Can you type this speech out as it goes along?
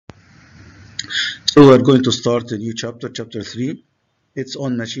So we are going to start a new chapter, chapter 3. It's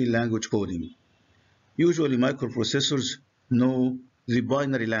on machine language coding. Usually microprocessors know the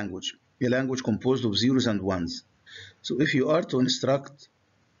binary language, a language composed of zeros and ones. So if you are to instruct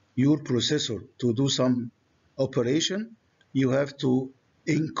your processor to do some operation, you have to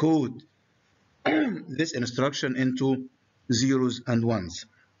encode this instruction into zeros and ones.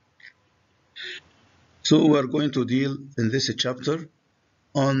 So we are going to deal in this chapter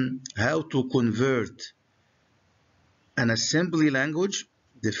on how to convert an assembly language,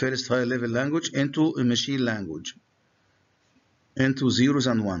 the first high-level language, into a machine language, into zeros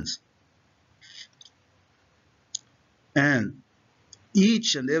and ones. And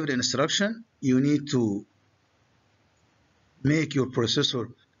each and every instruction you need to make your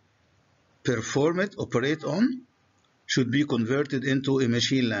processor perform it, operate on, should be converted into a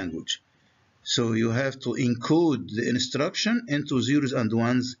machine language. So you have to encode the instruction into zeros and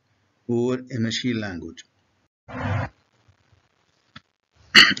ones or a machine language.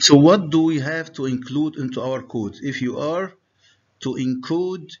 So what do we have to include into our code? If you are to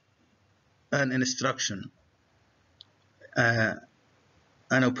encode an instruction, an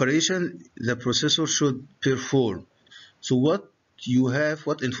operation the processor should perform. So what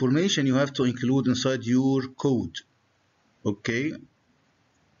information you have to include inside your code? Okay,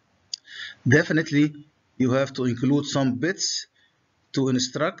 definitely you have to include some bits to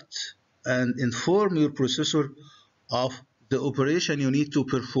instruct and inform your processor of the operation you need to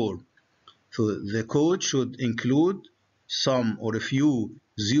perform. So the code should include some or a few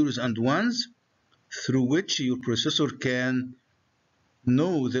zeros and ones through which your processor can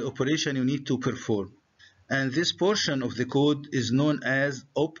know the operation you need to perform. And this portion of the code is known as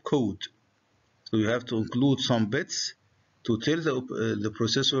opcode. So you have to include some bits to tell the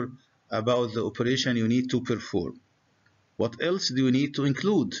processor about the operation you need to perform. What else do you need to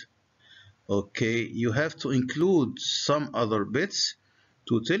include? Okay, you have to include some other bits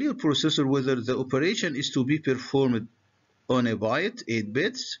to tell your processor whether the operation is to be performed on a byte, 8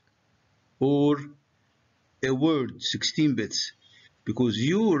 bits, or a word, 16 bits. Because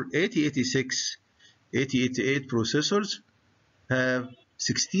your 8086, 8088 processors have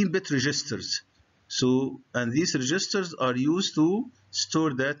 16-bit registers. So, and these registers are used to store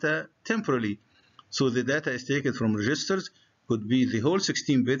data temporarily. So the data is taken from registers, could be the whole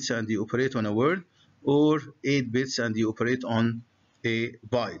 16 bits and you operate on a word, or 8 bits and you operate on a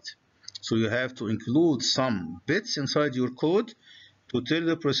byte. So you have to include some bits inside your code to tell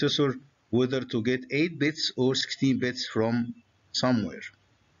the processor whether to get 8 bits or 16 bits from somewhere.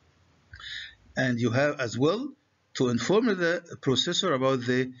 And you have as well to inform the processor about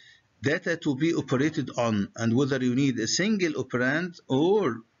the data to be operated on and whether you need a single operand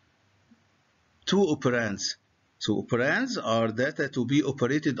or two operands. So operands are data to be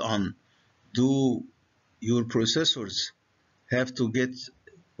operated on. Do your processors have to get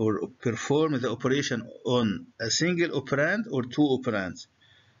or perform the operation on a single operand or two operands?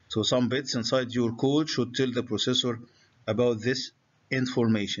 So some bits inside your code should tell the processor about this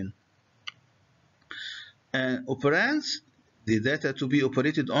information. And operands, the data to be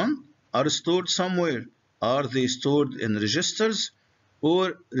operated on, are stored somewhere. Are they stored in registers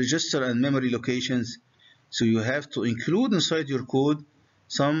or register and memory locations? So you have to include inside your code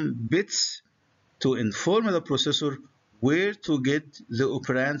some bits to inform the processor where to get the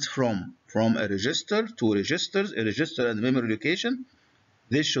operands from a register to registers, a register and memory location.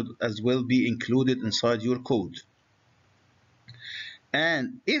 This should as well be included inside your code.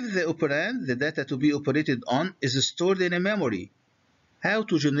 And if the operand, the data to be operated on, is stored in a memory, how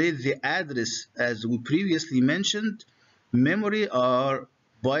to generate the address? As we previously mentioned, memory are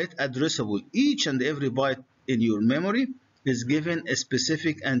byte addressable. Each and every byte in your memory is given a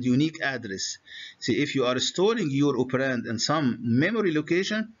specific and unique address. See, if you are storing your operand in some memory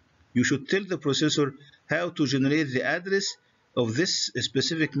location, you should tell the processor how to generate the address of this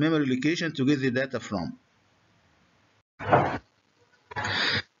specific memory location to get the data from.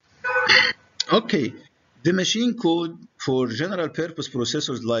 Okay, the machine code for general purpose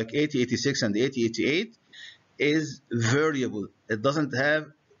processors like 8086 and 8088 is variable. It doesn't have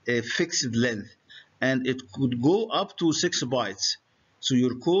a fixed length and it could go up to 6 bytes. So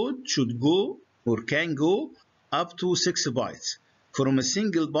your code should go or can go up to 6 bytes. From a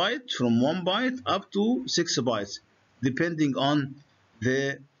single byte, from 1 byte up to 6 bytes, depending on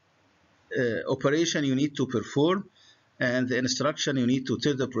the operation you need to perform and the instruction you need to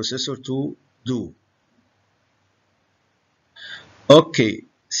tell the processor to do. Okay,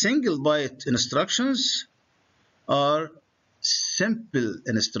 single byte instructions are simple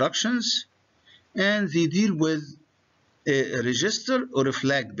instructions and they deal with a register or a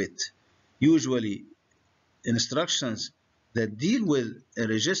flag bit. Usually, instructions that deal with a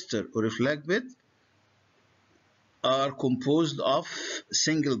register or a flag bit are composed of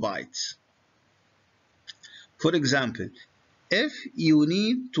single bytes. For example, if you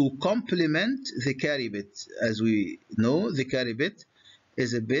need to complement the carry bit, as we know, the carry bit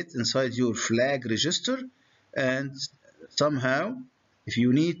is a bit inside your flag register, and somehow, if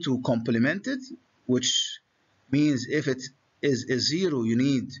you need to complement it, which means if it is a 0, you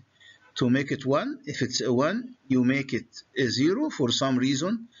need to make it 1. If it's a 1, you make it a 0 for some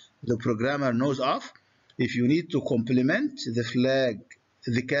reason the programmer knows of. If you need to complement the flag,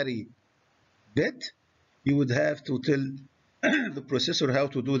 the carry bit, you would have to tell the processor how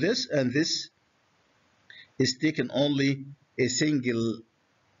to do this, and this is taken only a single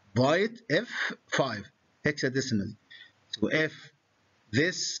byte F5 hexadecimal. So if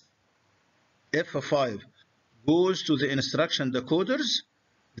this F5 goes to the instruction decoders,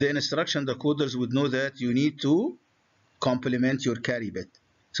 the instruction decoders would know that you need to complement your carry bit.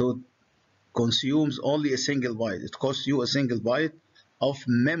 So it consumes only a single byte. It costs you a single byte of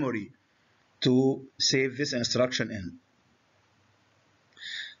memory to save this instruction in.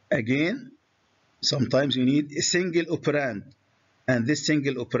 Again, sometimes you need a single operand, and this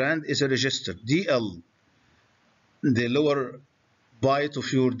single operand is a register, DL, the lower byte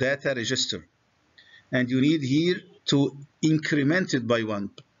of your data register. And you need here to increment it by 1,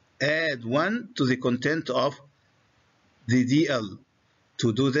 add 1 to the content of the DL.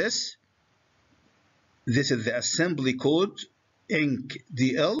 To do this, this is the assembly code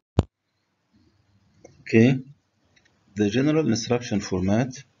incdl. Okay, the general instruction format,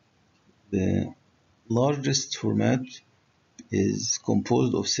 the largest format, is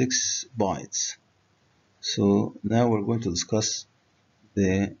composed of 6 bytes. So now we're going to discuss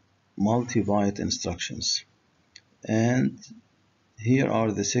the multi-byte instructions. And here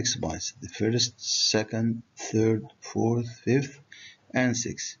are the 6 bytes: the first, second, third, fourth, fifth, and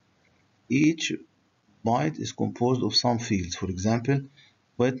sixth. Each byte is composed of some fields. For example,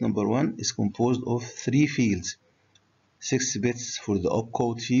 byte number 1 is composed of 3 fields: 6 bits for the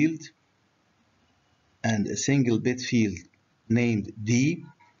opcode field and a single bit field named D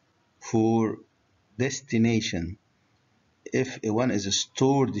for destination. If a 1 is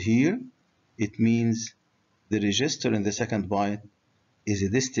stored here, it means the register in the second byte is a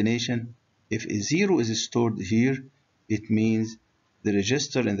destination. If a 0 is stored here, it means the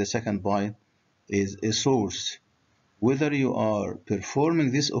register in the second byte is a source. Whether you are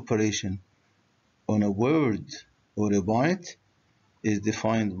performing this operation on a word or a byte is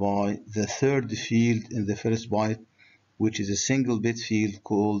defined by the third field in the first byte, which is a single bit field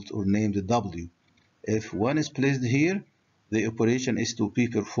called or named W. If 1 is placed here, the operation is to be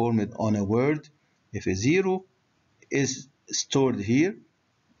performed on a word. If a 0 is stored here,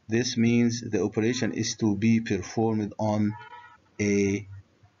 this means the operation is to be performed on a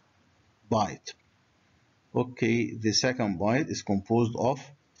byte. Okay, the second byte is composed of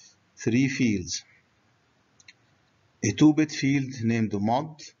 3 fields. A 2-bit field named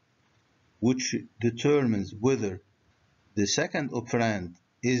mod, which determines whether the second operand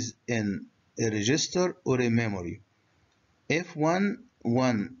is in a register or a memory. If 1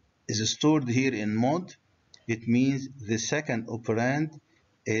 is stored here in mod, it means the second operand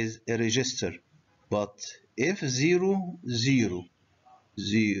is a register. But if 0, 0,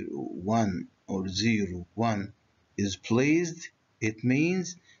 0, 1 or 0, 1 is placed, it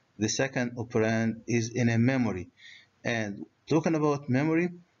means the second operand is in a memory. And talking about memory,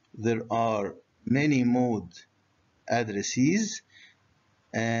 there are many mode addresses,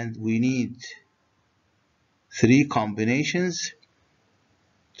 and we need 3 combinations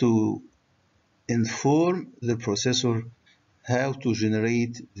to inform the processor how to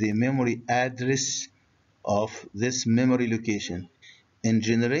generate the memory address of this memory location. In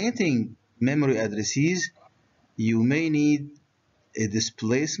generating memory addresses, you may need a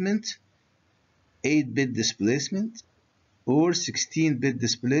displacement, 8-bit displacement, or 16-bit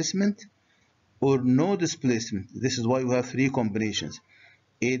displacement, or no displacement. This is why we have 3 combinations: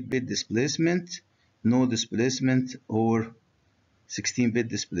 8-bit displacement, no displacement, or 16-bit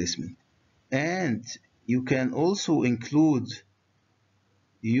displacement. And you can also include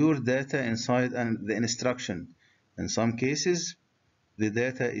your data inside the instruction. In some cases, the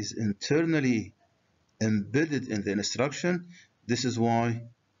data is internally embedded in the instruction. This is why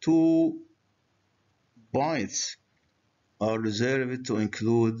 2 bytes are reserved to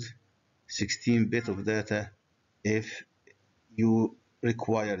include 16-bit of data if you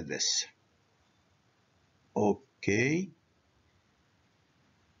require this. Okay.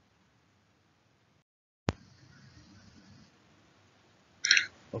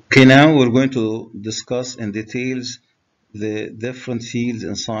 Okay, now we're going to discuss in details the different fields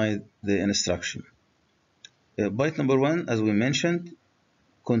inside the instruction. Byte number one, as we mentioned,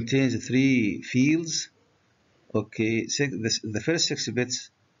 contains three fields. Okay, the first 6 bits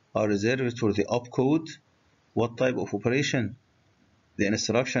are reserved for the opcode. What type of operation the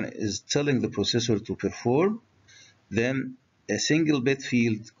instruction is telling the processor to perform. Then a single bit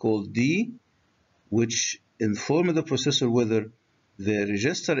field called D, which informs the processor whether the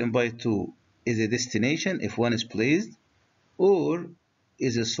register in byte 2 is a destination if 1 is placed, or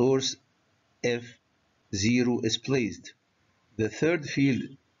is a source if 0 is placed. The third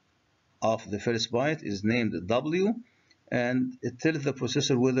field of the first byte is named W, and it tells the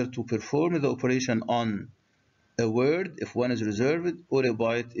processor whether to perform the operation on a word if 1 is reserved, or a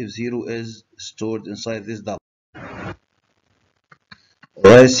byte if 0 is stored inside this W.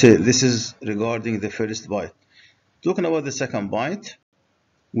 Alright, so this is regarding the first byte. Talking about the second byte,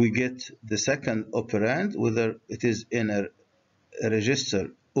 we get the second operand, whether it is in a register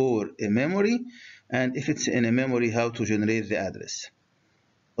or a memory, and if it's in a memory, how to generate the address.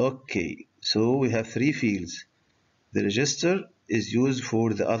 Okay, so we have three fields. The register is used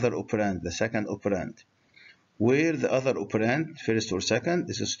for the other operand, the second operand. Where the other operand, first or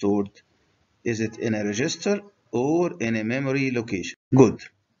second, is stored. Is it in a register or in a memory location? Good.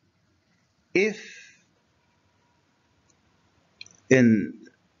 If in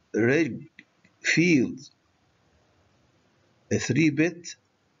reg field, a 3-bit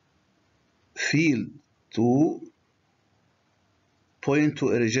field to point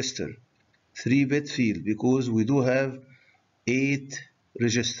to a register, 3-bit field, because we do have 8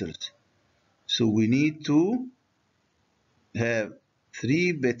 registers. So we need to have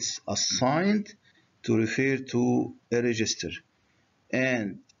 3 bits assigned to refer to a register.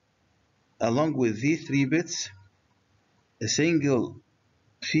 And along with these 3 bits, a single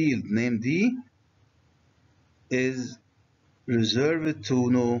field named D is reserved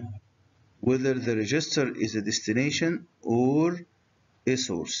to know whether the register is a destination or a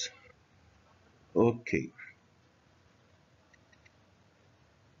source. Okay.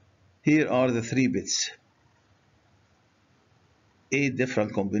 Here are the 3 bits. 8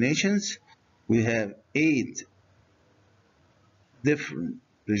 different combinations. We have 8 different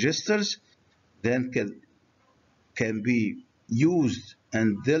registers that can be used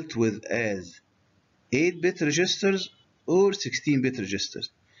and dealt with as 8-bit registers or 16-bit registers,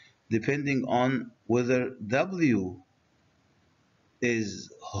 depending on whether W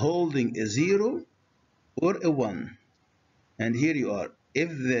is holding a 0 or a 1. And here you are. If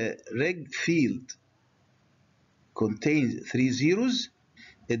the reg field contains 3 zeros,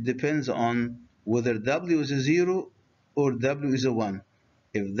 it depends on whether W is a 0 or W is a 1.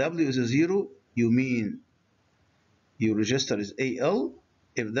 If W is a 0, you mean your register is AL.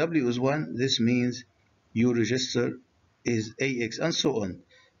 If W is 1, this means your register is AX, and so on.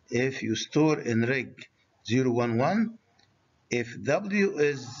 If you store in reg 011, if W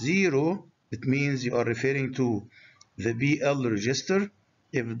is 0, it means you are referring to the BL register.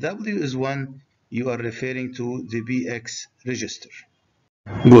 If W is 1, you are referring to the BX register.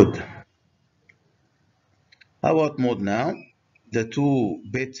 Good. How about mode now? The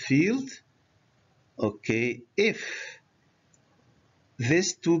 2-bit field. Okay, if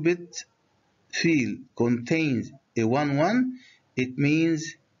this 2-bit field contains a 1-1, it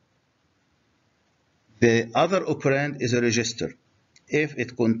means the other operand is a register. If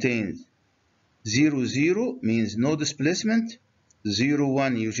it contains 0-0, means no displacement.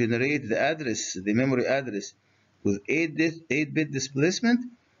 0-1, you generate the address, the memory address, with 8-bit displacement.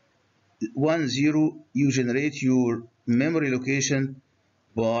 1-0, you generate your memory location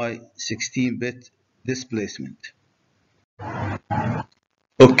by 16-bit displacement.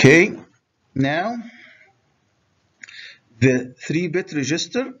 Okay, now the 3-bit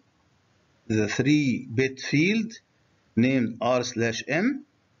register, the 3-bit field named r/m,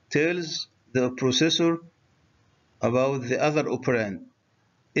 tells the processor about the other operand.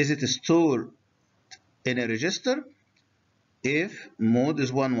 Is it stored in a register? If mode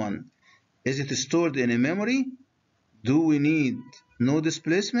is 1-1. Is it stored in a memory? Do we need no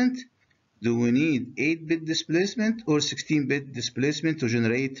displacement? Do we need 8-bit displacement or 16-bit displacement to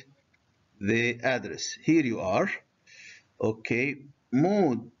generate the address? Here you are. Okay,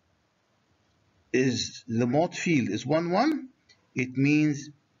 mode is the mode field is 1-1. It means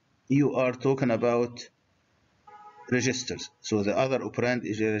you are talking about registers. So the other operand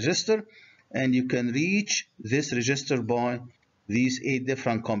is a register, and you can reach this register by these 8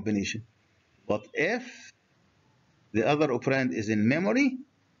 different combinations. But if the other operand is in memory,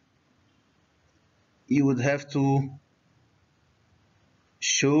 you would have to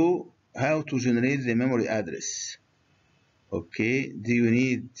show how to generate the memory address. Okay, do you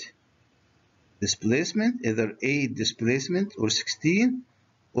need displacement, either 8 displacement or 16,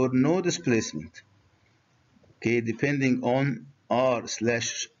 or no displacement? Okay, depending on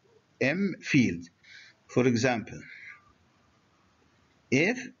r/m field. For example,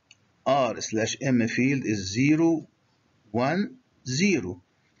 if r/m field is 0, 1, 0,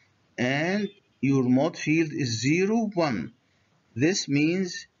 and your mod field is 0, 1, this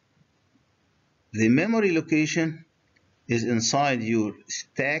means the memory location is inside your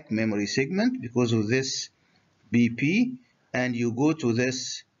stack memory segment because of this BP, and you go to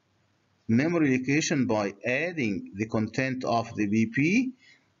this memory location by adding the content of the BP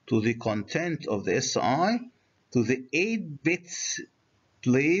to the content of the SI to the 8 bits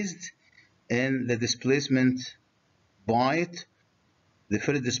placed in the displacement byte, the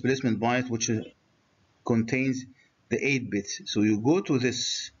first displacement byte, which contains the 8 bits. So you go to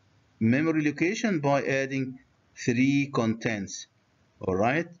this memory location by adding 3 contents. All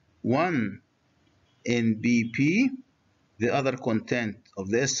right, one in BP, the other content of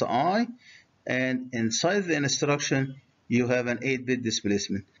the SI, and inside the instruction you have an 8-bit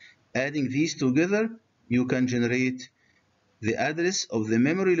displacement. Adding these together, you can generate the address of the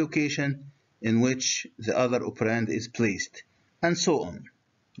memory location in which the other operand is placed, and so on.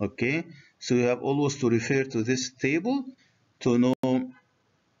 Okay, so you have always to refer to this table to know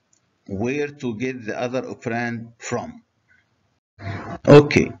where to get the other operand from.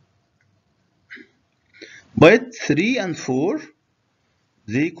 Okay, byte 3 and 4,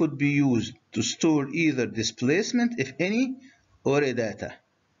 they could be used to store either displacement, if any, or a data.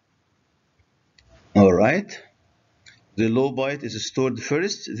 All right, the low byte is stored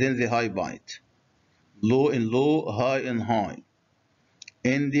first, then the high byte. Low in low, high in high.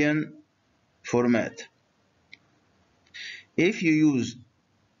 Indian format. If you use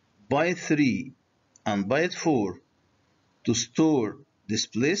byte 3 and byte 4 to store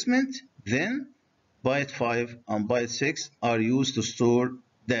displacement, then byte 5 and byte 6 are used to store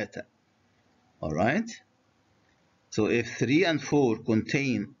data. All right, so if 3 and 4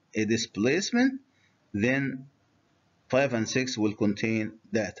 contain a displacement, then 5 and 6 will contain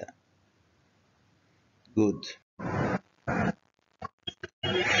data. Good.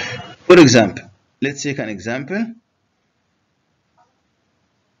 For example, let's take an example.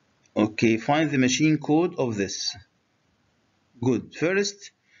 Okay, find the machine code of this. Good.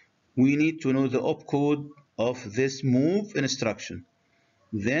 First, we need to know the opcode of this move instruction.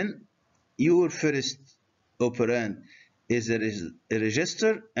 Then, your first operand is a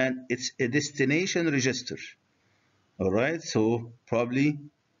register, and it's a destination register. All right, so probably,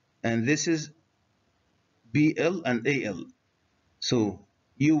 and this is BL and AL. So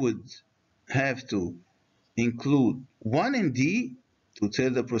you would have to include 1 in D to tell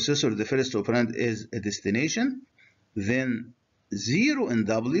the processor the first operand is a destination, then 0 in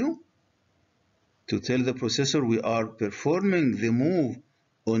W to tell the processor we are performing the move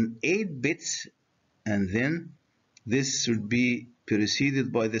on 8 bits, and then this should be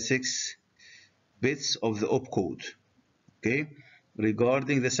preceded by the 6 bits of the opcode. Okay,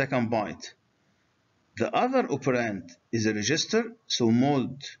 regarding the second byte, the other operand is a register, so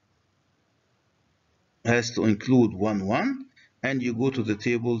mode has to include 1, 1, and you go to the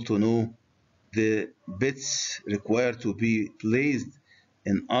table to know the bits required to be placed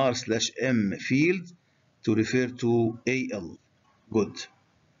in r/m field to refer to AL. Good.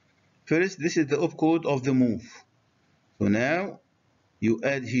 First, this is the opcode of the move. So now you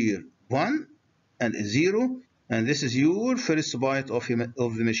add here 1 and a 0, and this is your first byte of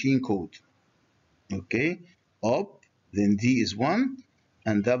the machine code. Okay, up, then D is 1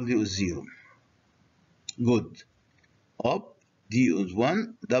 and W is 0. Good. Up, D is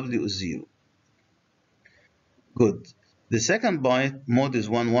 1, W is 0. Good. The second byte, mode is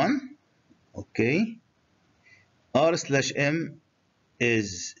 1, 1. Okay. R/m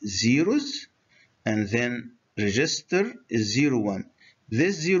is zeros, and then register is 0, 1.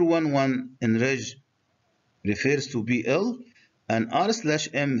 This 0, 1, 1 in reg refers to BL, and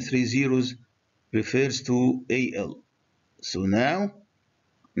r/m 3 zeros refers to AL. So now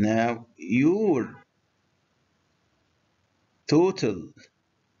your total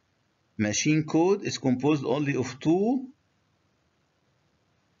machine code is composed only of 2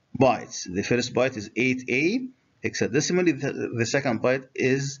 bytes. The first byte is 8A hexadecimally, the second byte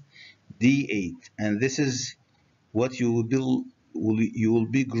is D8, and this is what you will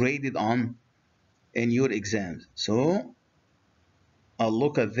be graded on in your exams. So I'll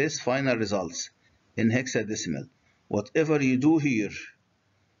look at this final results in hexadecimal. Whatever you do here,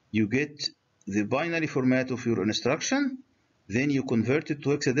 you get the binary format of your instruction, then you convert it to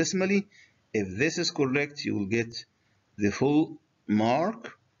hexadecimally. If this is correct, you will get the full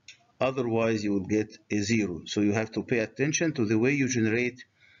mark, otherwise you will get a 0. So you have to pay attention to the way you generate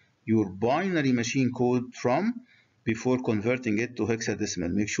your binary machine code from before converting it to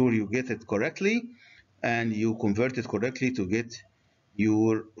hexadecimal. Make sure you get it correctly and you convert it correctly to get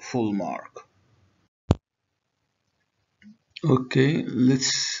your full mark. Okay,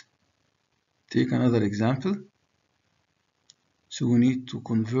 let's take another example. So we need to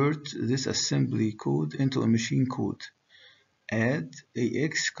convert this assembly code into a machine code. Add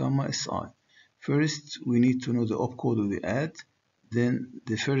AX, SI. First, we need to know the opcode of the add. Then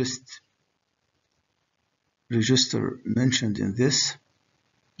the first register mentioned in this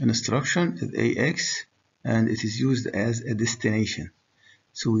instruction is AX, and it is used as a destination.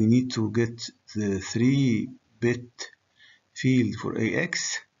 So we need to get the 3-bit field for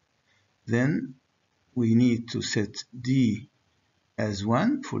AX. Then we need to set D as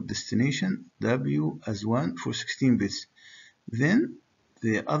 1 for destination, W as 1 for 16 bits. Then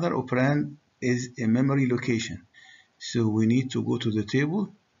the other operand is a memory location. So we need to go to the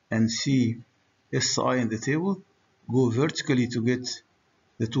table and see SI in the table, go vertically to get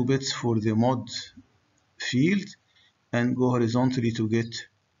the 2 bits for the mod field, and go horizontally to get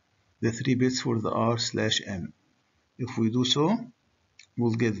the 3 bits for the R/M. If we do so,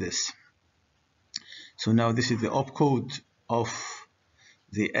 we'll get this. So now this is the opcode of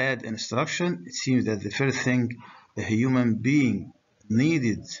the add instruction. It seems that the first thing a human being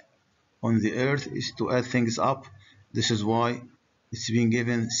needed on the earth is to add things up. This is why it's being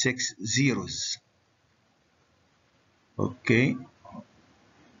given 6 zeros. Okay.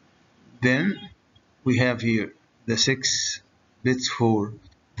 Then we have here the 6 bits for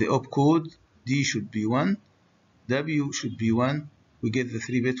the opcode. D should be 1. W should be 1. We get the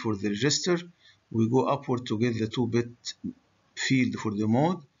 3-bit for the register. We go upward to get the 2-bit field for the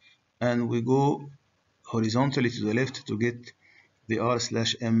mode, and we go horizontally to the left to get the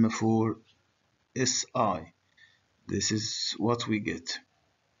R/M for SI. This is what we get.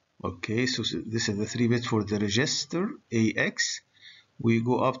 Okay, so this is the 3-bit for the register AX. We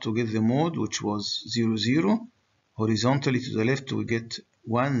go up to get the mode, which was 00. Horizontally to the left we get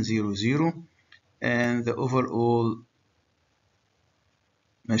 100, and the overall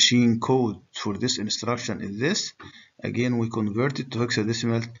machine code for this instruction is this. Again, we convert it to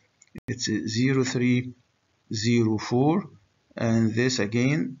hexadecimal. It's 0304, and this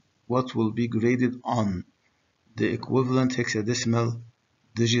again what will be graded on the equivalent hexadecimal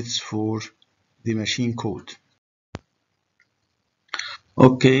digits for the machine code.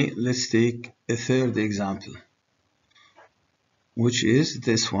 Okay, let's take a third example, which is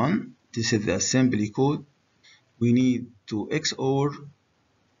this one. This is the assembly code. We need to XOR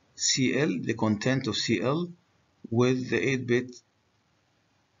CL, the content of CL, with the 8-bit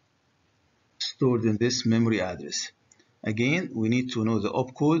stored in this memory address. Again, we need to know the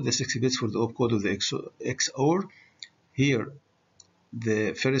opcode, the 6 bits for the opcode of the XOR. Here,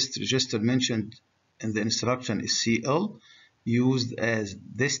 the first register mentioned in the instruction is CL, used as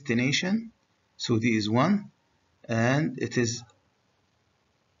destination. So D is 1, and it is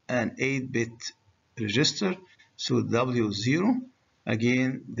an 8-bit register. So W is 0.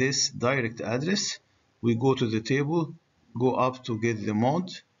 Again, this direct address, we go to the table, go up to get the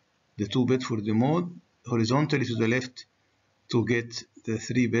mod, the 2-bit for the mod, horizontally to the left to get the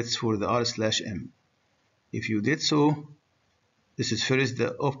 3 bits for the R/M. If you did so, this is first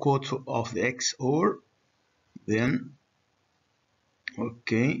the opcode of the XOR, then,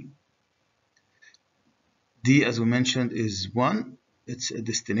 okay, D as we mentioned is 1, it's a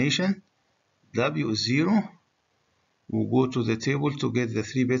destination, W is 0, we'll go to the table to get the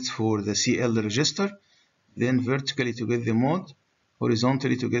 3 bits for the CL register, then vertically to get the mod,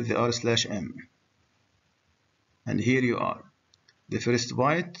 horizontally to get the R/M. And here you are. The first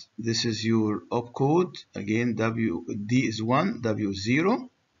byte, this is your opcode. Again, D is 1, W is 0,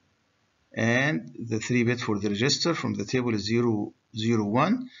 and the 3-bit for the register from the table is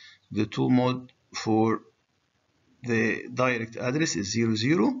 001. The 2 mod for the direct address is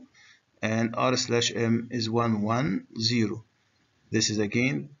 00, and R/M is 110. This is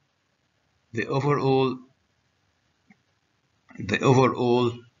again the overall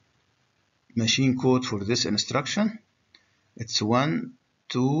machine code for this instruction. It's 1,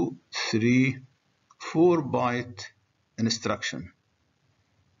 2, 3, 4-byte instruction.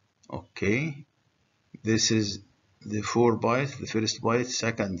 Okay, this is the 4 bytes, the first byte,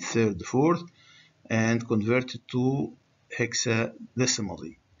 second, third, fourth, and converted to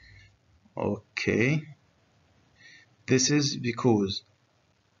hexadecimally. Okay, this is because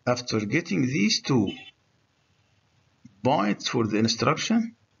after getting these 2 bytes for the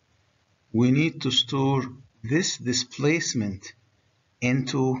instruction, we need to store this displacement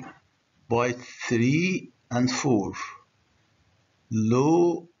into byte 3 and 4.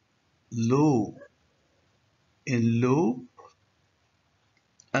 Low, low in low,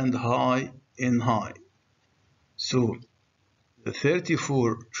 and high in high. So the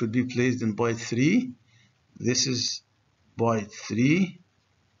 34 should be placed in byte 3. This is byte 3.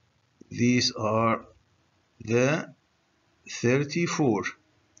 These are the 34.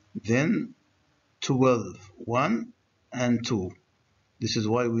 Then 12, 1 and 2. This is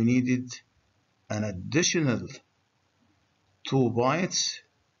why we needed an additional 2 bytes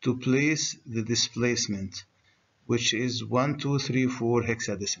to place the displacement, which is 1, 2, 3, 4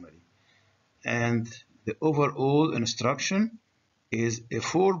 hexadecimally. And the overall instruction is a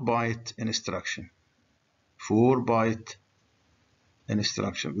 4-byte instruction. 4-byte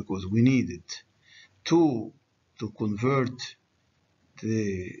instruction, because we needed to convert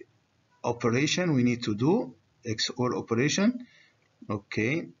the operation we need to do, XOR operation.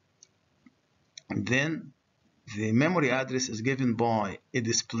 Okay. And then the memory address is given by a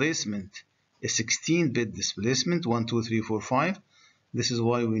displacement, a 16-bit displacement, 1, 2, 3, 4, 5. This is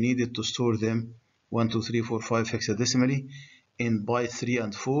why we needed to store them 1, 2, 3, 4, 5 hexadecimally in byte 3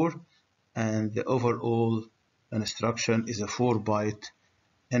 and 4. And the overall instruction is a 4-byte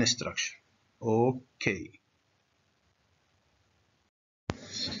instruction. Okay.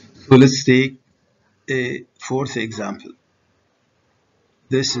 So let's take a fourth example.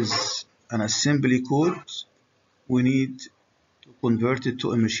 This is an assembly code. We need to convert it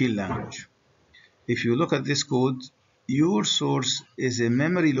to a machine language. If you look at this code, your source is a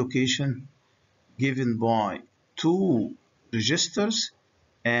memory location given by 2 registers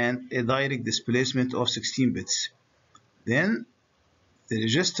and a direct displacement of 16 bits. Then the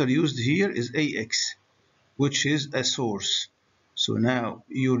register used here is AX, which is a source. So now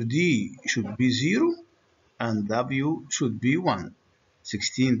your D should be 0 and W should be 1.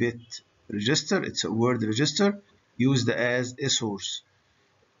 16-bit register, it's a word register used as a source.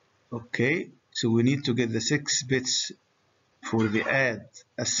 Okay, so we need to get the 6 bits for the add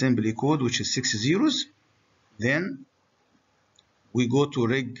assembly code, which is 6 zeros. Then we go to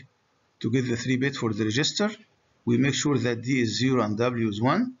reg to get the 3-bit for the register. We make sure that D is 0 and W is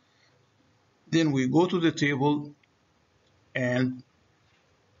 1. Then we go to the table and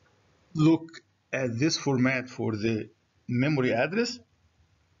look at this format for the memory address.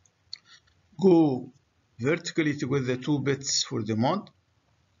 Go vertically to get the 2 bits for the mod,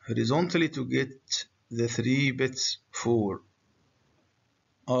 horizontally to get the 3 bits for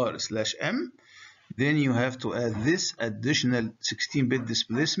R/M. Then you have to add this additional 16-bit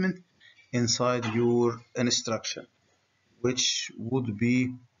displacement inside your instruction, which would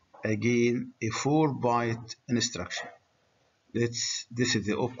be again a 4-byte instruction. This is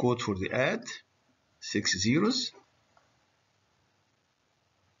the opcode for the add, 6 zeros.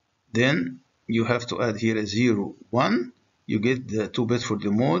 Then you have to add here a 0, 1. You get the 2 bits for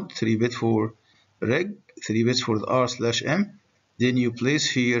the mod, 3 bits for reg, 3 bits for the R/M. Then you place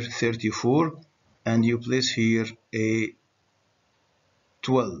here 34 and you place here a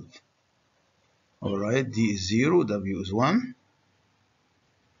 12. Alright, D is 0, W is 1.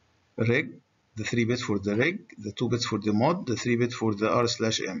 Reg, the 3 bits for the reg, the 2 bits for the mod, the 3 bits for the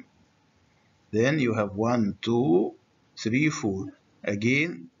R/M. Then you have 1, 2, 3, 4.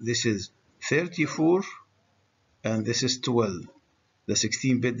 Again, this is 34 and this is 12, the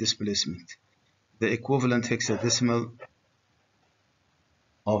 16-bit displacement. The equivalent hexadecimal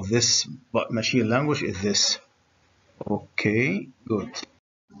of this machine language is this. Okay, good.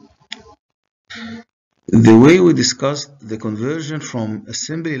 The way we discussed the conversion from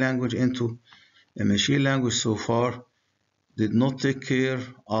assembly language into a machine language so far did not take care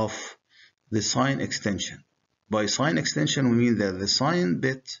of the sign extension. By sign extension, we mean that the sign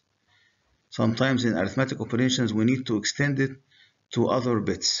bit, sometimes in arithmetic operations, we need to extend it to other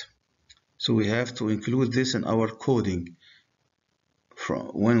bits. So we have to include this in our coding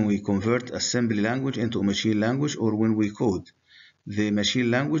when we convert assembly language into a machine language, or when we code the machine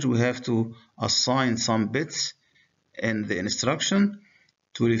language, we have to assign some bits in the instruction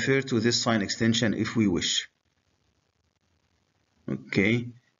to refer to this sign extension if we wish. Okay,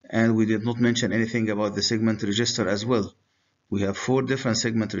 and we did not mention anything about the segment register as well. We have 4 different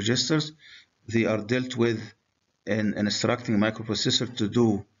segment registers. They are dealt with in instructing microprocessor to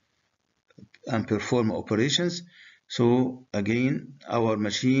do and perform operations. So again, our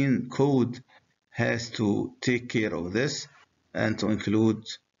machine code has to take care of this and to include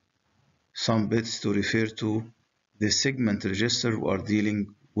some bits to refer to the segment register we are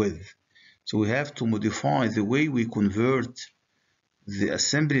dealing with. So we have to modify the way we convert the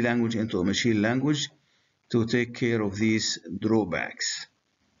assembly language into a machine language to take care of these drawbacks.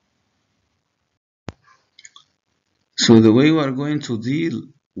 So the way we are going to deal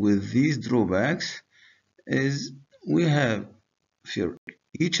with these drawbacks is we have for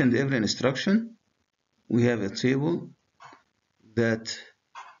each and every instruction, we have a table that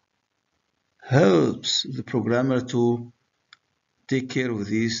helps the programmer to take care of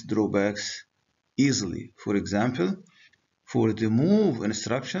these drawbacks easily. For example, for the move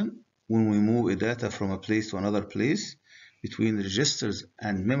instruction, when we move a data from a place to another place between registers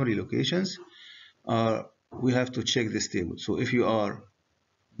and memory locations, we have to check this table. So if you are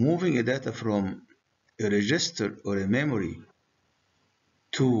moving a data from a register or a memory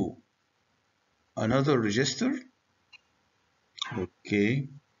to another register, okay,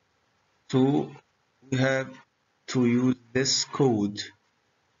 so we have to use this code.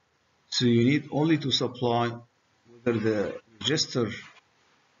 So you need only to supply whether the register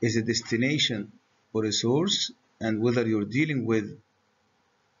is a destination or a source, and whether you're dealing with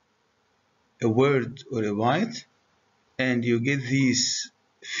a word or a byte, and you get these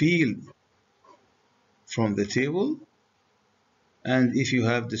fields from the table. And if you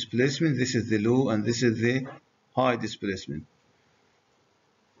have displacement, this is the low and this is the high displacement.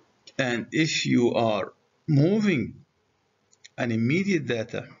 And if you are moving an immediate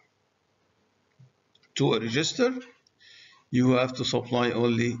data to a register, you have to supply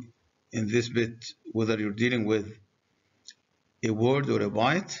only in this bit whether you're dealing with a word or a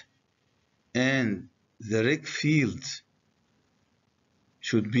byte, and the rec field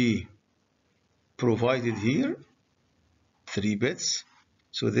should be provided here, 3 bits.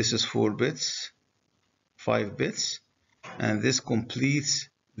 So this is 4 bits, 5 bits, and this completes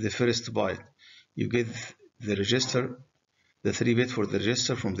the first byte. You get the register, the 3 bits for the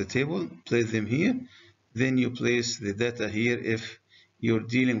register from the table, place them here, then you place the data here if you're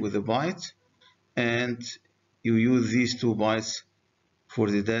dealing with a byte, and you use these 2 bytes for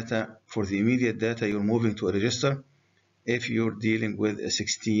the data, for the immediate data you're moving to a register if you're dealing with a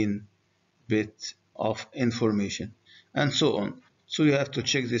 16-bit of information, and so on. So you have to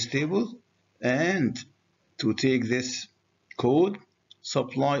check this table, and to take this code,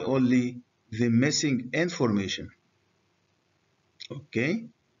 supply only the missing information. Okay,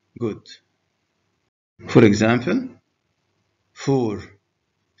 good. For example, for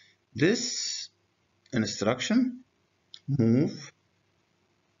this instruction, move,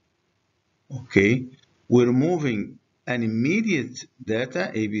 okay, we're moving an immediate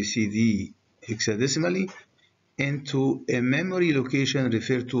data, ABCD hexadecimally, into a memory location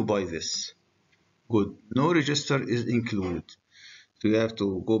referred to by this. Good. No register is included. So you have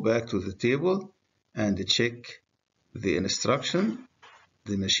to go back to the table and check the instruction,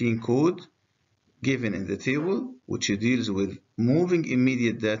 the machine code given in the table, which deals with moving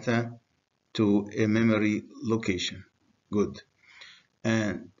immediate data to a memory location. Good.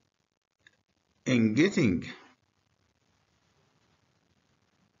 And in getting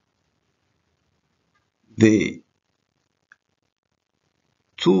the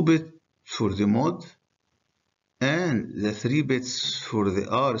 2 bit for the mod and the 3 bits for the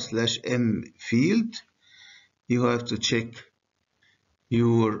r/m field, you have to check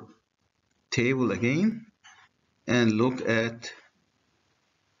your table again and look at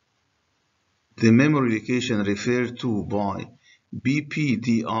the memory location referred to by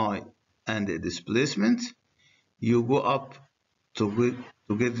BPDI and the displacement. You go up to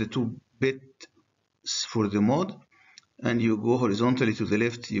get the 2 bits for the mod, and you go horizontally to the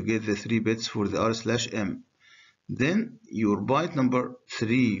left, you get the 3 bits for the r/m. Then your byte number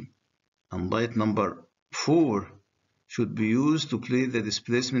 3 and byte number 4 should be used to place the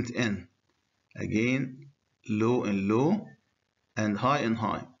displacement in. Again, low and low and high and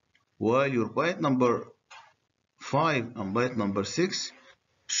high. While your byte number 5 and byte number 6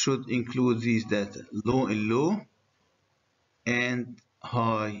 should include these data, low in low and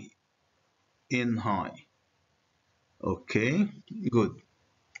high in high. Okay, good.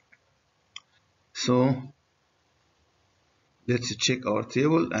 So let's check our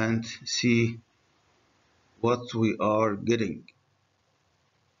table and see what we are getting.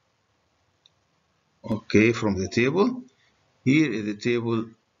 Okay, from the table, here is the table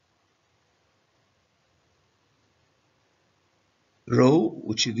row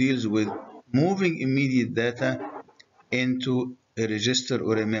which deals with moving immediate data into a register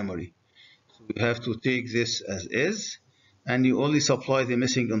or a memory. So you have to take this as is, and you only supply the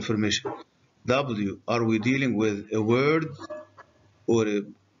missing information. W, are we dealing with a word or a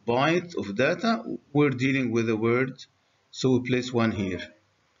byte of data? We're dealing with a word, so we place 1 here.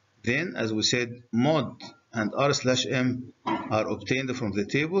 Then, as we said, mod and r/m are obtained from the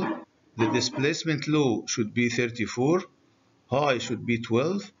table. The displacement low should be 34, high should be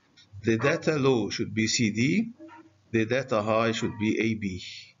 12, the data low should be CD, the data high should be AB.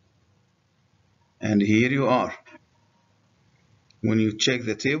 And here you are. When you check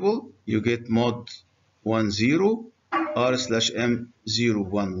the table, you get mod 10, r/m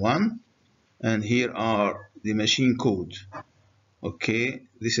 011, and here are the machine code. Okay,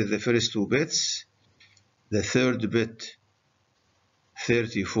 this is the first two bits, the third bit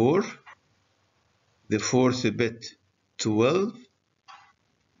 34, the fourth bit 12,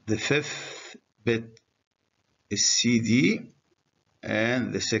 the fifth bit is CD,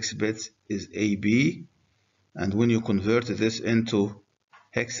 and the sixth bit is AB. And when you convert this into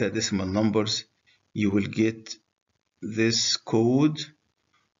hexadecimal numbers, you will get this code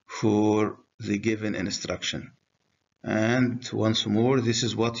for the given instruction. And once more, this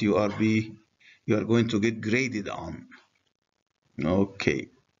is what you are going to get graded on. Okay.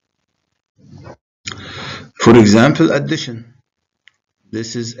 For example, addition.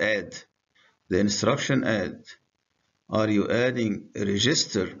 This is add. The instruction add. Are you adding a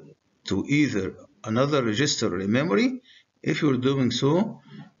register to either another register or a memory? If you're doing so,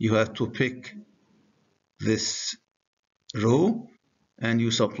 you have to pick this row and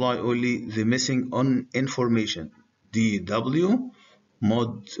you supply only the missing information. DW,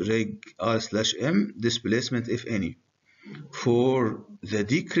 mod reg r/m, displacement if any. For the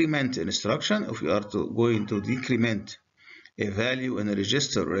decrement instruction, if you are going to decrement a value in a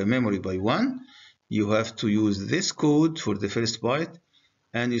register or a memory by 1, you have to use this code for the first byte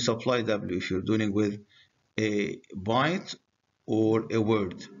and you supply W if you're dealing with a byte or a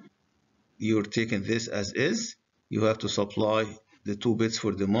word. You're taking this as is, you have to supply the 2 bits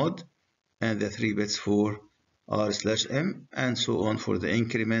for the mod and the 3 bits for r/m, and so on. For the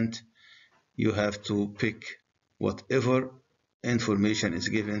increment, you have to pick whatever information is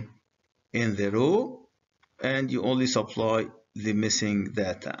given in the row and you only supply the missing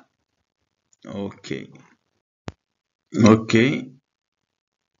data. Okay.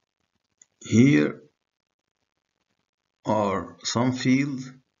 Here are some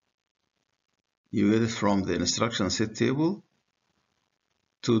fields you get it from the instruction set table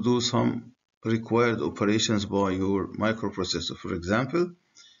to do some required operations by your microprocessor. For example,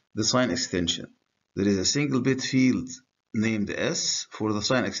 the sign extension. There is a single bit field named S for the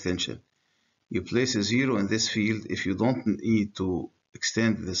sign extension. You place a 0 in this field if you don't need to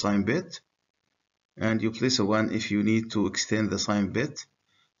extend the sign bit, and you place a 1 if you need to extend the sign bit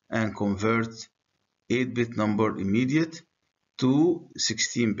and convert 8-bit number immediate to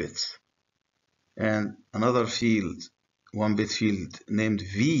 16 bits. And another field, 1-bit field named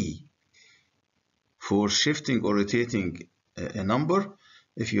V for shifting or rotating a number.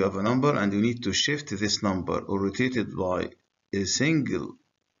 If you have a number and you need to shift this number or rotate it by a single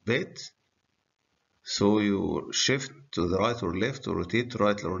bit, so you shift to the right or left or rotate to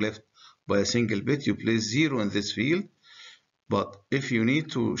right or left by a single bit, you place 0 in this field. But if you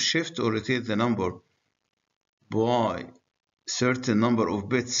need to shift or rotate the number by certain number of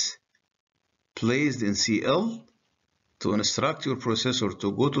bits placed in CL, to instruct your processor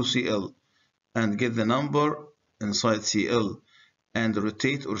to go to CL and get the number inside CL and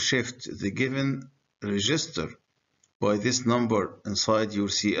rotate or shift the given register by this number inside your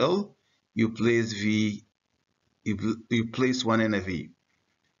CL, you place V, you place 1 in a V.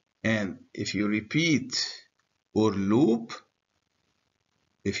 And if you repeat or loop,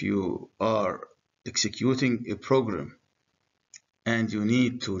 if you are executing a program and you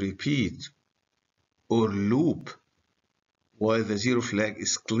need to repeat or loop while the 0 flag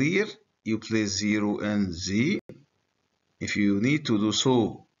is clear, you place 0 and Z. If you need to do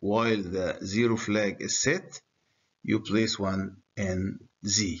so while the 0 flag is set, you place 1 and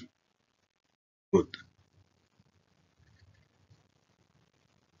Z. Good.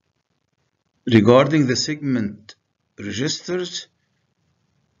 Regarding the segment registers,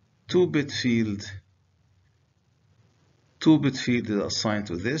 2-bit field is assigned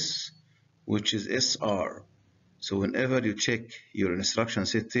to this, which is SR. So whenever you check your instruction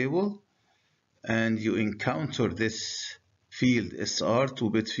set table and you encounter this field SR,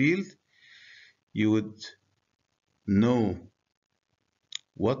 2-bit field, you would know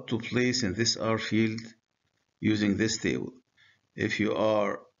what to place in this R field using this table. If you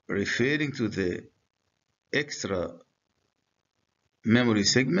are referring to the extra memory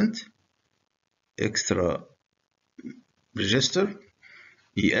segment, extra register,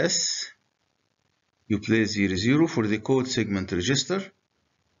 ES, you place 00 for the code segment register,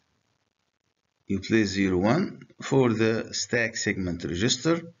 you place 01 for the stack segment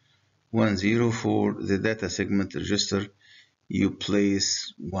register, 10 for the data segment register, you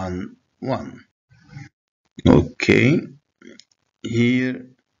place 1 1. Okay, here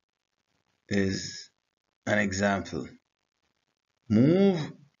is an example.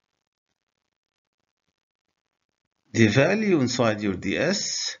 Move the value inside your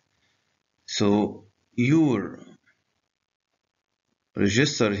DS. So your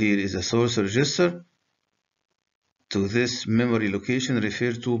register here is a source register to this memory location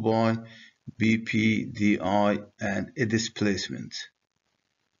referred to by BPDI and a displacement.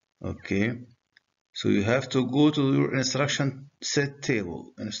 Okay, so you have to go to your instruction set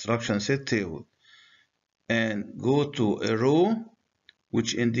table, and go to a row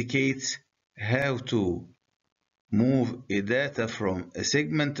which indicates how to move a data from a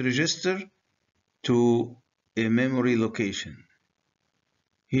segment register to a memory location.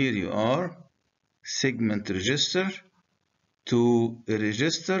 Here you are, segment register to a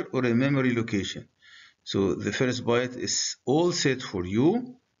register or a memory location. So the first byte is all set for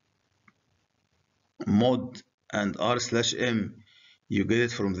you. Mod and r/m, you get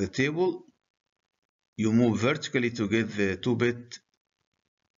it from the table. You move vertically to get the 2-bit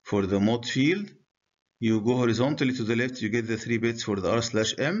for the mod field. You go horizontally to the left, you get the 3 bits for the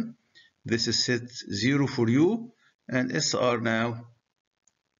r/m. This is set 0 for you, and SR now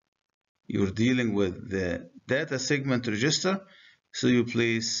you're dealing with the data segment register, so you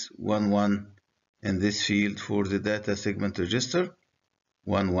place 1 1 in this field for the data segment register,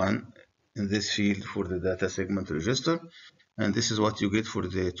 1 1 in this field for the data segment register, and this is what you get for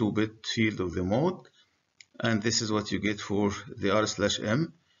the 2-bit field of the mode, and this is what you get for the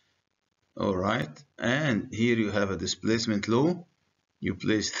r/m. Alright, and here you have a displacement low, you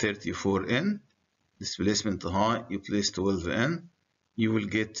place 34 in, displacement high, you place 12 in, you will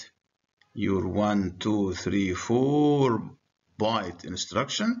get your 1, 2, 3, 4 byte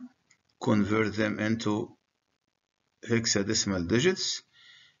instruction, convert them into hexadecimal digits,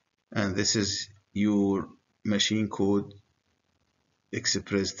 and this is your machine code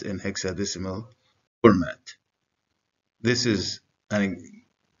expressed in hexadecimal format. This is an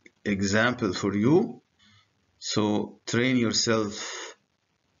example for you, so train yourself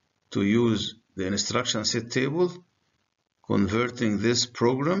to use the instruction set table, converting this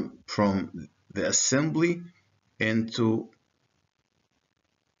program from the assembly into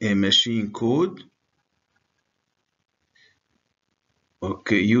a machine code.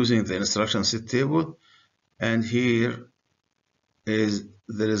 Okay, using the instruction set table, and here is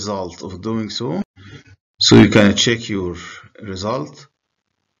the result of doing so. So you can check your result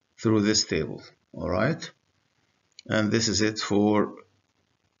through this table. All right, and this is it for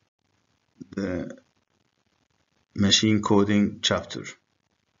the machine coding chapter.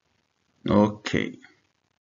 Okay.